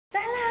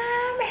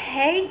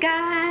Hey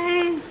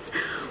guys,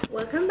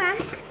 welcome back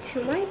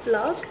to my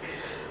vlog.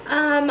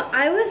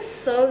 I was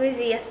so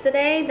busy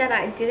yesterday that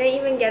I didn't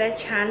even get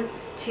a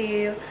chance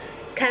to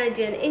kind of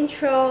do an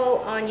intro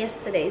on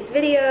yesterday's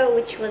video,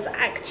 which was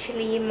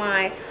actually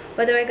my,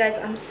 by the way guys,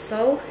 I'm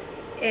so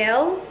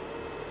ill.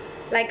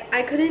 Like,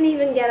 I couldn't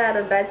even get out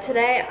of bed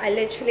today. I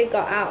literally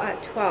got out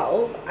at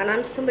 12, and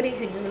I'm somebody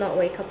who does not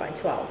wake up at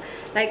 12.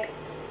 Like,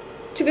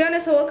 to be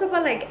honest, I woke up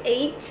at like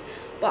 8,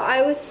 but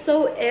I was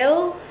so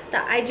ill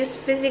that I just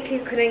physically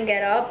couldn't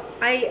get up.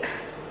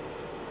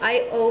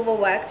 I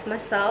overworked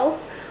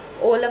myself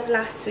all of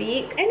last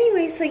week.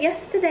 Anyway, so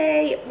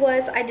yesterday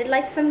was, I did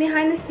like some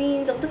behind the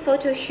scenes of the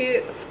photo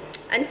shoot.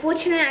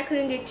 Unfortunately, I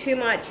couldn't do too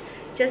much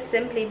just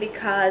simply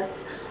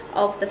because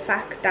of the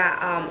fact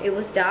that it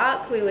was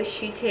dark. We were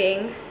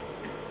shooting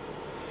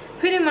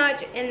pretty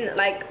much in,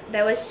 like,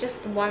 there was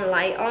just one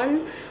light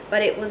on,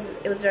 but it was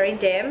very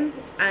dim,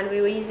 and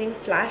we were using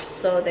flash,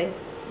 so there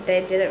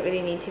didn't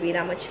really need to be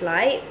that much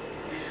light.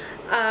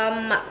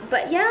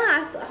 But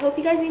yeah, I hope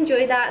you guys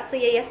enjoyed that. So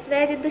yeah,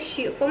 yesterday I did the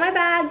shoot for my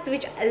bags,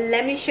 which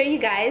let me show you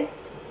guys.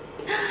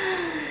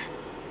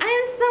 I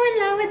am so in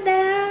love with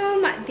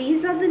them.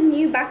 These are the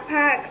new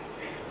backpacks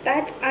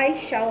that I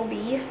shall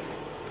be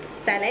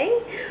selling.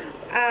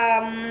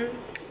 I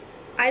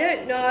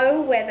don't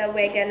know whether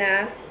we're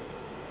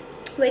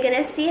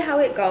gonna see how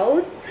it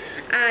goes,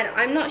 and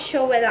I'm not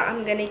sure whether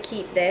I'm gonna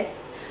keep this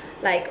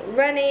like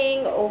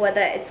running or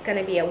whether it's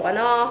gonna be a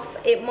one-off.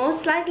 It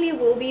most likely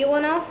will be a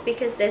one-off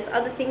because there's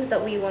other things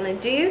that we want to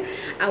do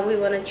and we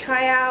want to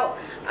try out.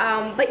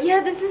 But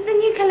yeah, this is the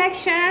new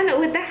collection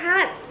with the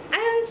hats.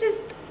 I'm just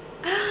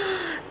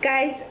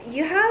guys,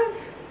 you have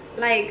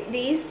like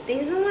these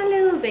are my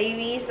little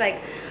babies.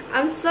 Like,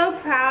 I'm so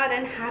proud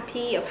and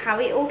happy of how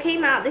it all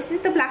came out. This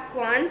is the black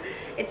one.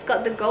 It's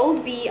got the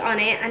gold bee on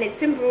it and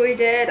it's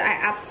embroidered. I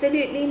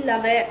absolutely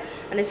love it,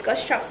 and it's got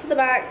straps to the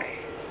back,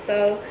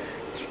 so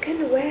you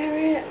can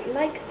wear it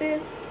like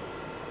this.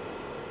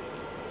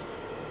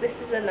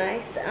 This is a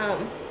nice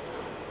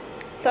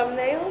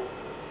thumbnail.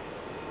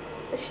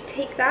 I should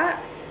take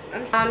that.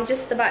 I'm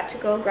just about to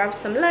go grab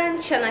some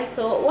lunch, and I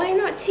thought, why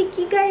not take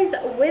you guys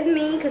with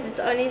me, because it's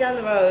only down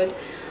the road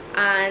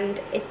and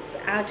it's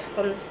out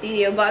from the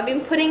studio. But I've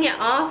been putting it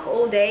off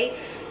all day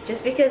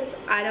just because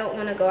I don't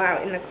want to go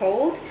out in the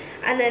cold.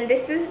 And then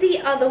this is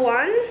the other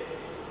one,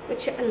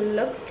 which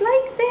looks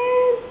like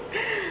this.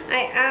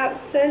 I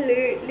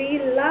absolutely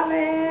love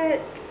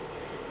it.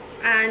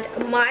 And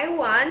my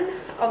one,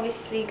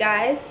 obviously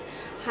guys,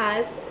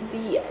 has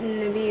the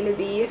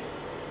Nabiilabee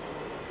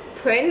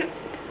print.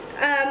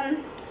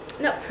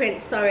 Not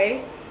print,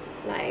 sorry,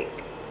 like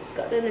it's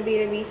got the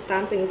Nabiilabee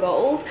stamp in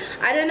gold.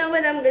 I don't know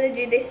whether I'm gonna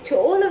do this to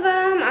all of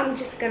them. I'm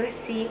just gonna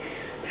see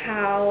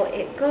how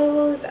it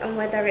goes and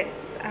whether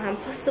it's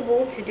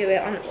possible to do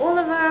it on all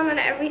of them and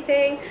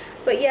everything.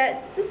 But yeah,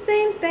 it's the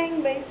same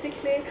thing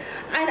basically.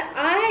 And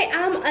I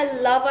am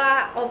a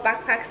lover of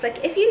backpacks.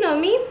 Like, if you know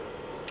me,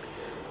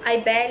 I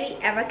barely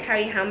ever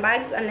carry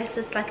handbags unless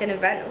it's like an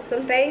event or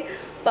something.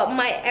 But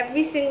my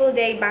every single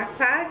day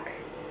backpack,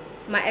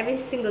 my every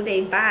single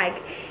day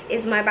bag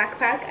is my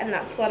backpack, and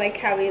that's what I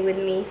carry with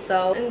me.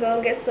 So I'm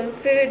gonna get some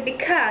food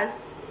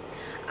because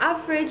our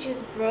fridge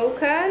is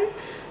broken.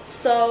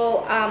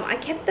 So I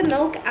kept the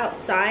milk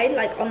outside,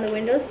 like on the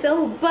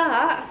windowsill,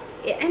 but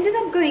it ended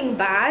up going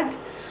bad.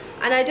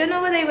 And I don't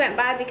know whether it went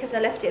bad because I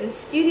left it in the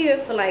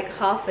studio for like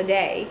half a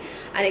day,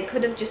 and it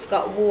could have just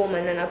got warm,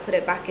 and then I put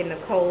it back in the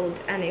cold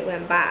and it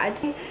went bad.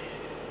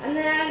 And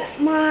then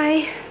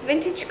my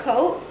vintage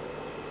coat,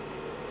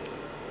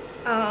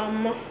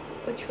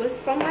 which was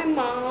from my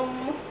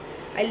mom.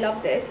 I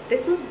love this.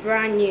 This was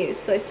brand new,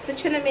 so it's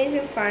such an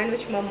amazing find,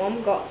 which my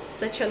mom got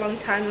such a long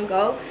time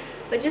ago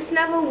but just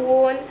never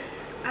worn.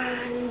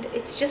 And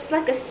it's just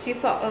like a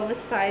super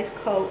oversized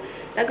coat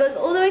that goes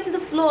all the way to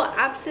the floor.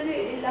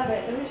 Absolutely love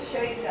it. Let me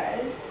show you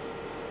guys.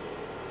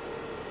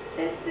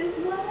 This is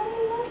what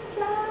it looks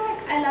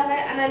like. I love it,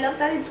 and I love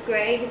that it's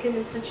grey because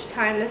it's such a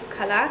timeless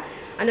color,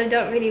 and I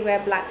don't really wear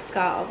black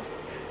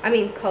scarves,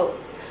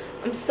 coats.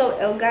 I'm so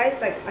ill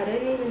guys, like I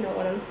don't even know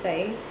what I'm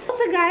saying.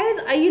 Also guys,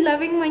 are you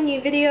loving my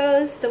new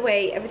videos? The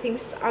way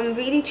everything's, I'm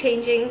really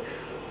changing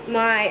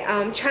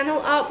my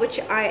channel up, which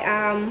I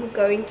am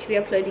going to be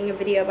uploading a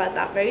video about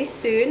that very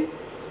soon,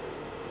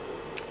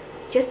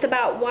 just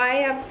about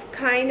why I've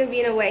kind of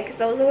been away,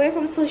 because I was away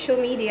from social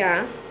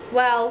media.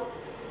 Well,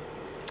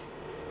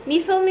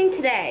 me filming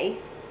today,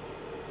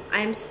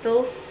 I'm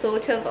still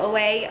sort of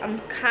away. I'm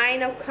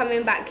kind of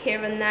coming back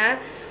here and there,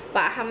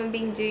 but I haven't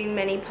been doing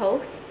many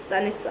posts,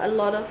 and it's a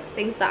lot of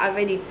things that I've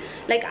already,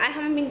 like, I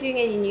haven't been doing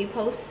any new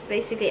posts.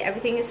 Basically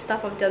everything is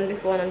stuff I've done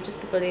before, and I'm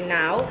just uploading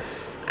now,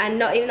 and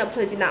not even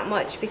uploading that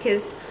much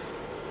because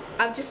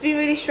I've just been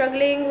really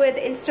struggling with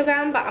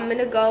Instagram. But I'm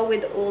gonna go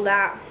with all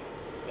that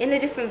in a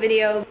different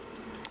video.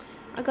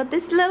 I got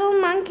this little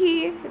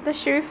monkey the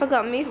Sharifah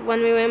got me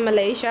when we were in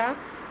Malaysia.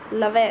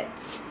 Love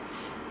it.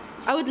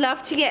 I would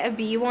love to get a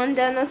bee one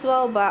done as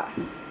well, but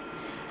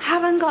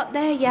haven't got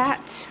there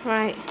yet.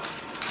 Right.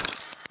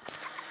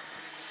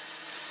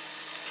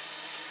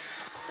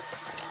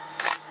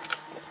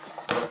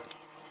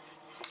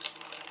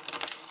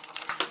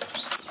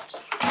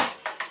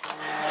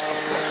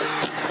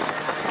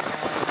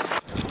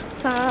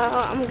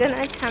 I'm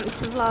gonna attempt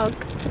to vlog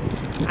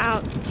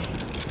out.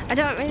 I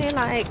don't really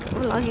like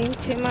vlogging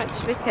too much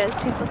because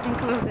people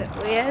think I'm a bit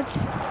weird.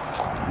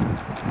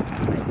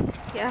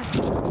 But yes.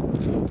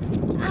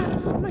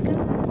 Oh my god,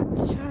 I'm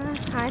just trying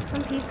to hide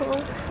from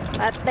people,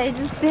 but they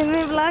just see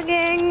me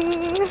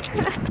vlogging.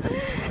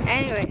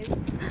 Anyways,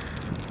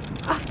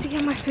 off to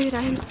get my food.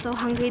 I am so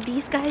hungry.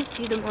 These guys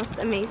do the most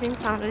amazing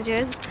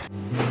sandwiches.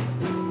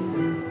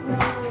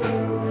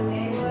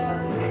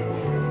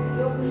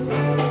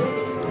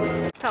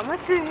 Got my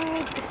food.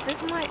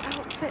 This is my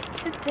outfit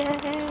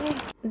today.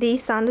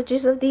 These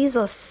sandwiches of these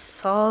are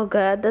so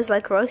good. There's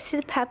like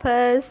roasted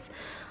peppers,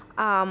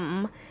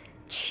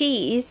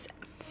 cheese,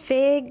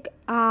 fig,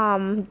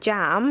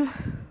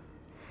 jam,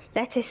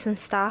 lettuce and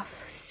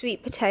stuff,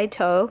 sweet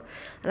potato,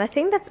 and I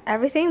think that's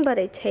everything, but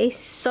it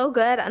tastes so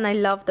good. And I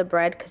love the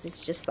bread because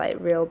it's just like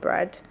real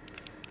bread.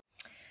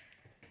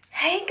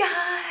 Hey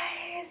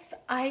guys,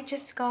 I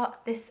just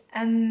got this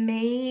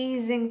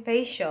amazing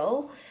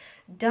facial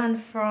done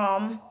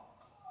from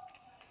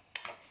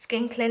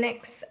Skin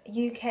Clinics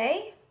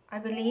UK, I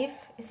believe.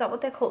 Is that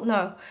what they're called?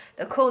 No,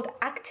 they're called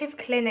Active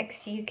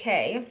Clinics UK.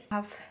 I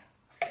have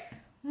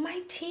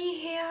my tea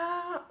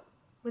here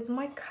with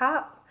my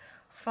cup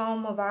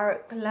from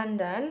Mubarak,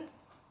 London.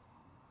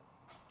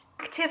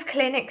 Active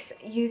Clinics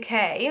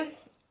UK,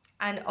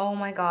 and oh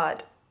my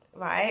god,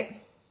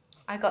 right?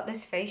 I got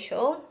this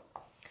facial.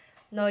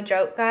 No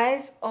joke,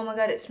 guys. Oh my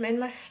god, it's made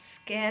my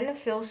skin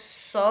feel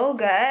so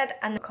good,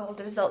 and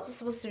the results are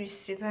supposed to be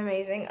super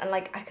amazing, and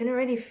like I couldn't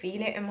really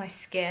feel it in my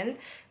skin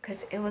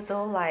because it was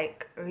all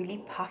like really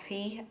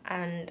puffy,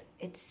 and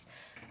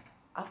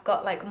I've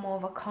got like more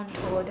of a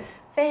contoured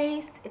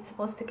face. It's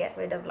supposed to get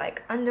rid of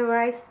like under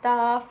eye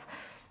stuff,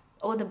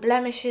 all the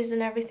blemishes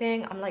and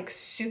everything. I'm like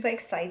super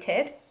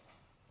excited.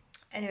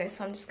 Anyway,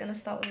 so I'm just gonna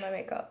start with my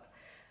makeup.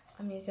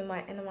 I'm using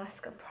my Inner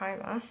Masker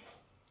primer,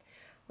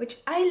 which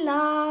I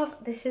love.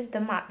 This is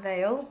the matte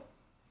veil.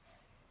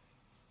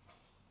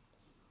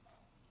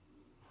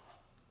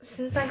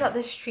 Since I got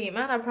this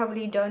treatment, I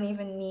probably don't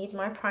even need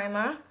my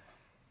primer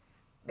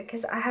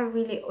because I have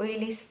really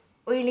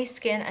oily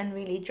skin and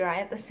really dry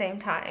at the same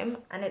time,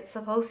 and it's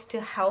supposed to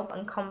help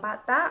and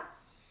combat that.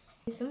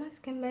 I'm using my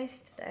skin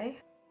base today.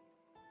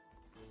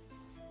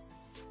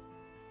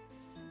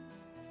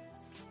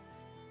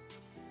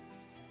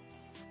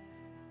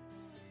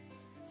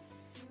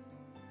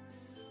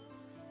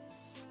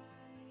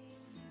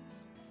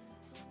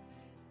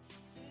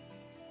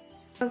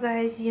 So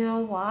guys, you know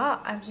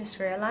what? I've just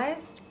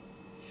realized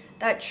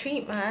that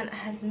treatment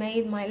has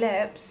made my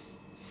lips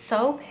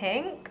so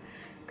pink,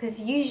 because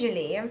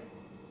usually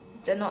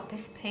they're not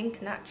this pink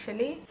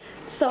naturally.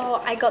 So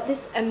I got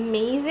this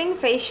amazing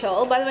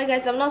facial. By the way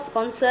guys, I'm not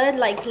sponsored,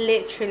 like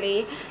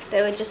literally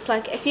they were just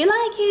like, if you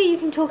like it you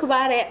can talk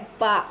about it,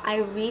 but I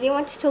really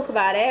want to talk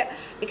about it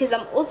because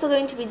I'm also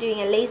going to be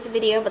doing a laser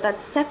video, but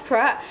that's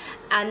separate.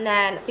 And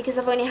then because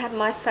I've only had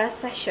my first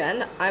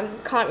session, I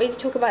can't really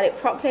talk about it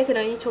properly. I can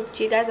only talk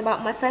to you guys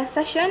about my first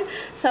session.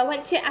 So I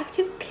went to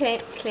Active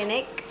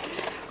Clinic.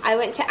 I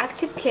went to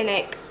Active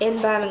Clinic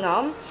in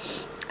Birmingham,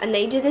 and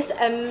they do this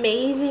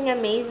amazing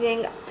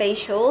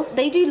facials.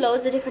 They do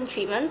loads of different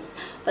treatments,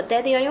 but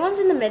they're the only ones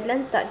in the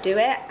Midlands that do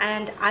it,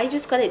 and I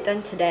just got it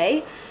done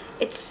today.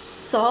 It's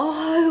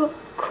so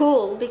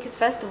cool because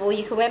first of all,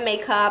 you can wear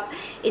makeup.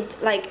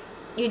 It like,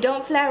 you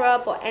don't flare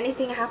up or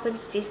anything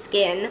happens to your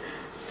skin.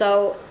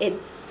 So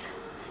it's,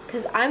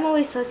 because I'm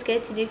always so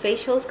scared to do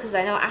facials because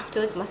I know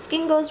afterwards my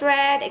skin goes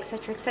red,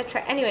 etc,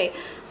 etc. Anyway,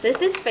 so it's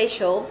this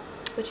facial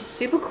which is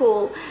super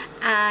cool,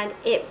 and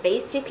it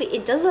basically,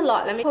 it does a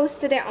lot. Let me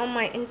posted it on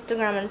my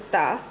Instagram and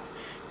stuff,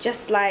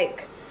 just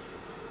like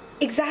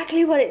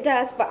exactly what it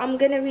does, but I'm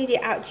gonna read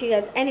it out to you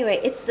guys. Anyway,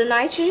 it's the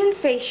nitrogen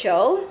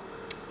facial,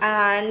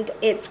 and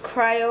it's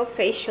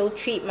cryofacial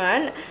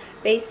treatment.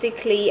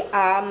 Basically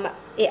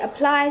it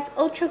applies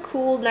ultra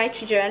cool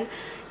nitrogen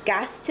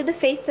gas to the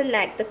face and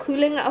neck. The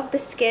cooling of the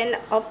skin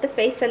of the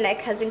face and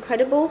neck has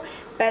incredible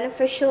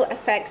beneficial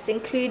effects,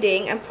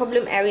 including and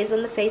problem areas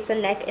on the face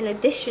and neck. In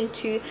addition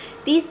to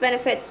these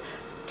benefits,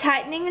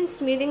 tightening and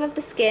smoothing of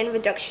the skin,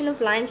 reduction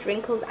of lines,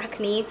 wrinkles,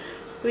 acne,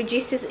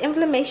 reduces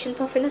inflammation,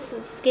 puffiness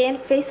of the skin,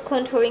 face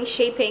contouring,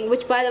 shaping,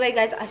 which by the way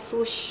guys, I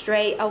saw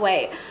straight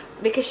away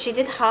because she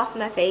did half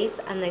my face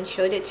and then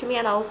showed it to me,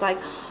 and I was like,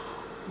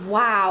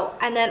 wow.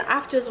 And then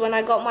afterwards, when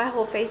I got my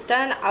whole face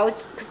done,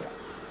 cause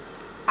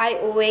I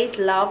always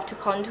love to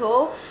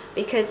contour,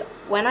 because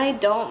when I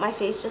don't, my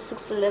face just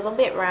looks a little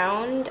bit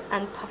round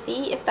and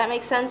puffy, if that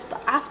makes sense.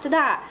 But after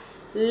that,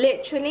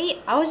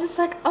 literally I was just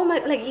like, oh my,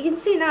 like you can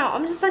see now,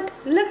 I'm just like,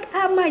 look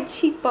at my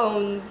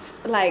cheekbones,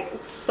 like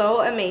it's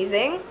so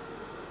amazing.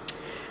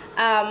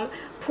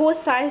 Pore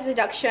size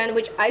reduction,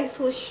 which I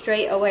saw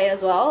straight away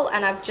as well,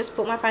 and I've just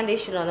put my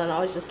foundation on and I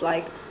was just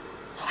like,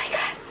 oh my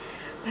god,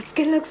 my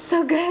skin looks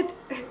so good.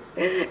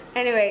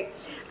 Anyway,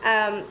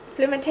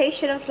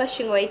 fermentation and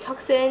flushing away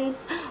toxins,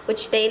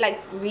 which they like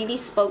really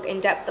spoke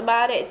in depth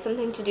about it. It's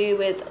something to do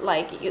with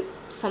like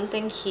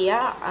something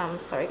here.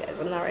 Sorry guys,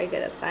 I'm not very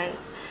good at science.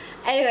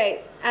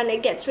 Anyway, and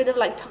it gets rid of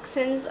like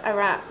toxins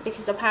around,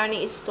 because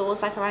apparently it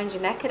stores like around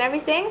your neck and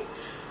everything.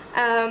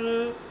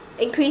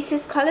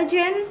 Increases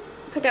collagen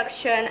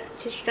production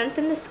to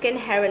strengthen the skin,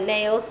 hair and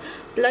nails,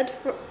 blood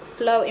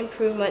flow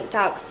improvement,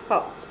 dark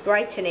spots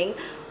brightening.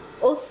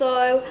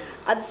 Also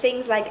other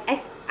things like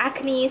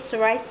acne,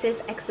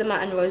 psoriasis, eczema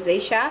and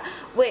rosacea,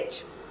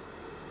 which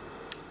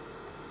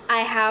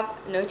I have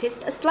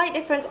noticed a slight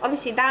difference.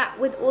 Obviously that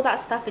with all that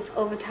stuff, it's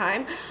over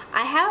time.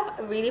 I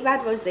have really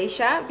bad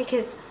rosacea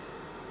because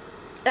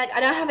like I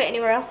don't have it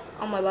anywhere else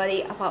on my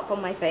body apart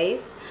from my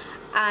face,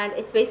 and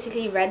it's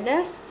basically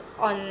redness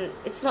on,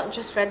 it's not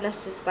just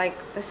redness, it's like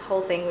this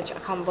whole thing which I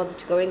can't bother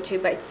to go into,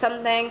 but it's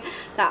something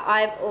that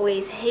I've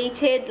always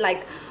hated.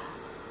 Like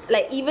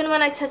even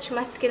when I touch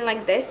my skin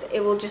like this,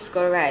 it will just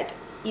go red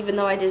even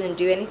though I didn't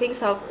do anything.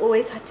 So I've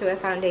always had to wear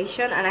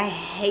foundation and I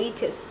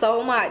hate it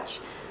so much.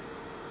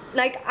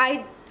 Like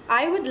I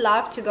would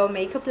love to go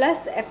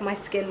makeupless if my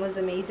skin was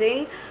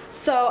amazing.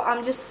 So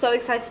I'm just so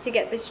excited to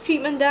get this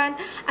treatment done.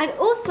 And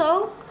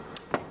also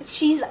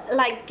she's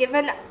like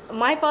given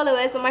my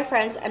followers and my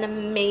friends an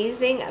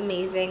amazing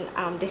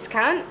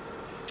discount.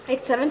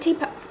 It's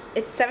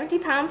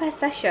 £70 per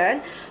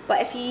session,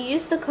 but if you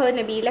use the code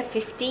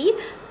Nabiilabee50,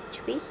 which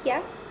will be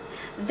here,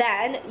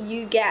 then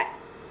you get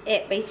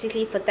it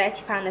basically for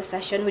 £30 a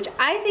session, which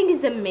I think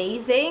is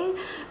amazing,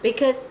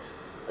 because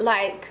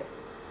like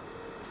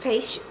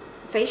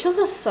facials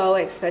are so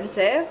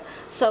expensive,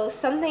 so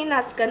something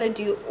that's gonna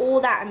do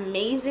all that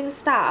amazing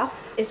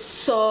stuff is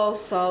so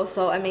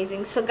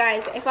amazing. So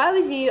guys, if I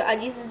was you,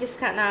 I'd use the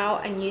discount now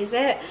and use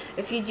it.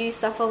 If you do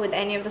suffer with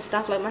any of the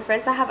stuff, like my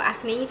friends that have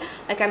acne,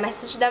 like I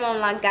messaged them, I'm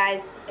like,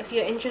 guys, if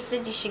you're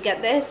interested, you should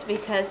get this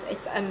because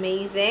it's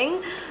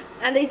amazing.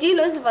 And they do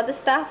loads of other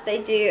stuff. They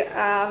do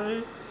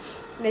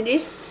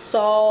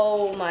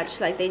so much,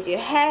 like they do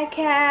hair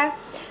care,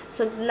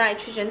 so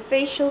nitrogen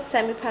facial,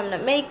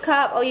 semi-permanent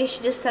makeup. Oh, you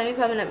should do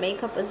semi-permanent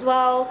makeup as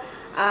well.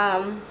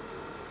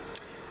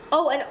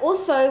 Oh, and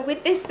also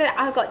with this that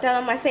I got done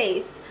on my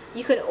face,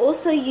 you can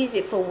also use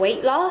it for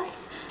weight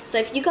loss. So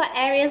if you got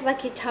areas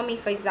like your tummy,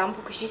 for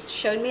example, because you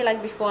showed me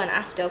like before and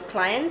after of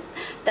clients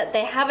that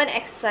they haven't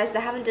exercised, they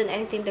haven't done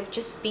anything, they've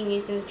just been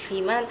using the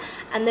treatment,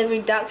 and the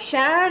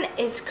reduction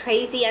is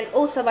crazy. And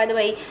also, by the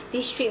way,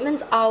 these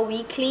treatments are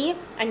weekly,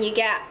 and you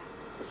get,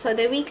 so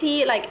they're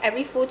weekly, like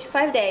every 4 to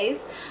 5 days,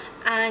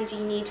 and you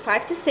need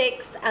 5 to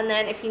 6, and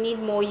then if you need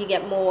more, you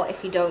get more.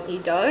 If you don't, you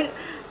don't.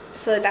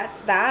 So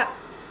that's that.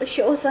 She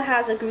also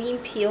has a green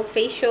peel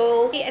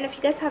facial, and if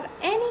you guys have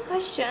any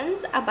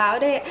questions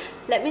about it,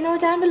 let me know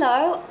down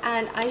below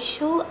and I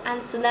shall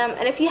answer them.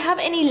 And if you have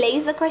any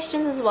laser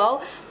questions as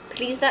well,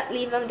 please don't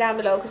leave them down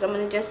below, because I'm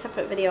going to do a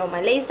separate video on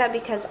my laser,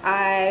 because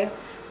I've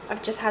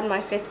just had my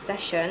 5th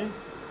session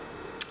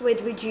with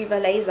Rejuva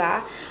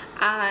laser,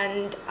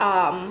 and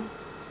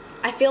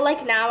I feel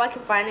like now I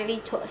can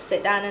finally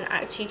sit down and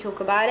actually talk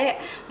about it.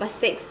 My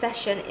 6th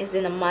session is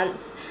in a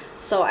month,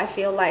 so I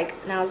feel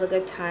like now's a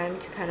good time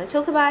to kind of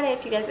talk about it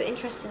if you guys are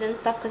interested in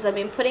stuff, because I've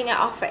been putting it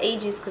off for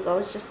ages, because I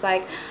was just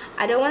like,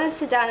 I don't want to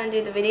sit down and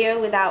do the video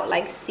without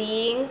like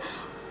seeing,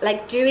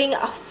 like doing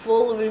a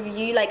full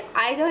review. Like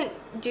I don't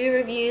do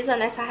reviews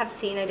unless I have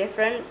seen a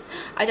difference.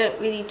 I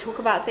don't really talk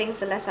about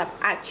things unless I've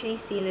actually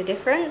seen a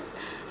difference.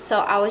 So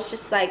I was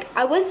just like,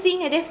 I was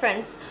seeing a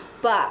difference,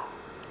 but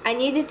I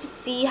needed to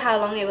see how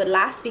long it would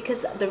last,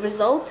 because the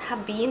results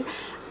have been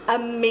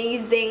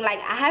amazing. Like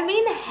I have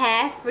been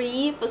hair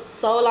free for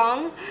so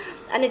long,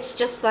 and it's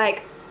just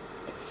like,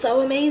 it's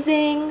so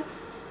amazing.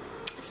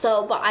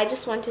 So but I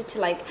just wanted to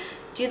like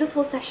do the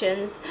full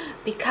sessions,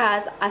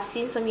 because I've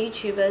seen some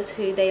YouTubers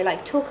who they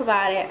like talk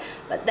about it,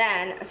 but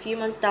then a few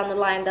months down the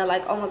line they're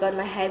like, oh my god,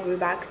 my hair grew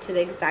back to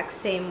the exact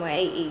same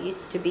way it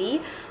used to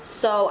be.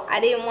 So I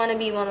didn't want to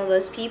be one of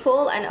those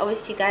people, and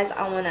obviously guys,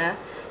 I want to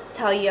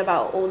tell you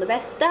about all the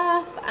best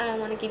stuff, and I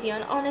want to give you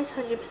an honest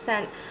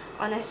 100%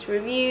 honest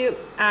review,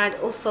 and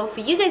also for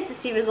you guys to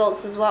see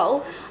results as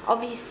well.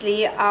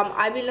 Obviously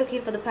I've been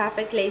looking for the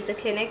perfect laser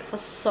clinic for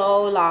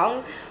so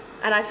long,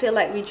 and I feel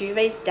like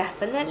Rejuva is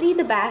definitely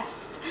the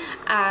best,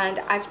 and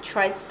I've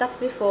tried stuff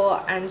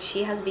before and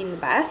she has been the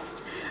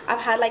best. I've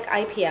had like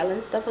IPL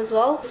and stuff as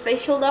well. This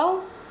facial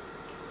though,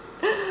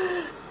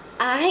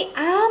 I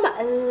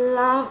am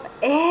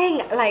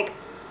loving. Like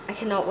I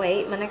cannot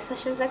wait. My next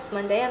session is next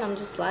Monday, and I'm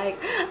just like,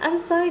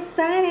 I'm so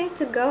excited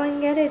to go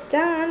and get it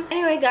done.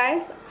 Anyway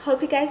guys,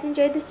 hope you guys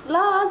enjoyed this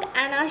vlog,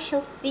 and I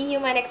shall see you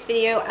in my next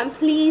video. And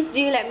please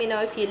do let me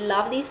know if you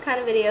love these kind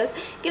of videos.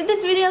 Give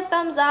this video a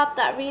thumbs up,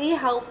 that really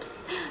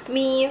helps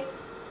me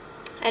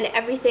and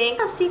everything.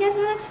 I'll see you guys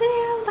in my next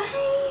video.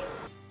 Bye.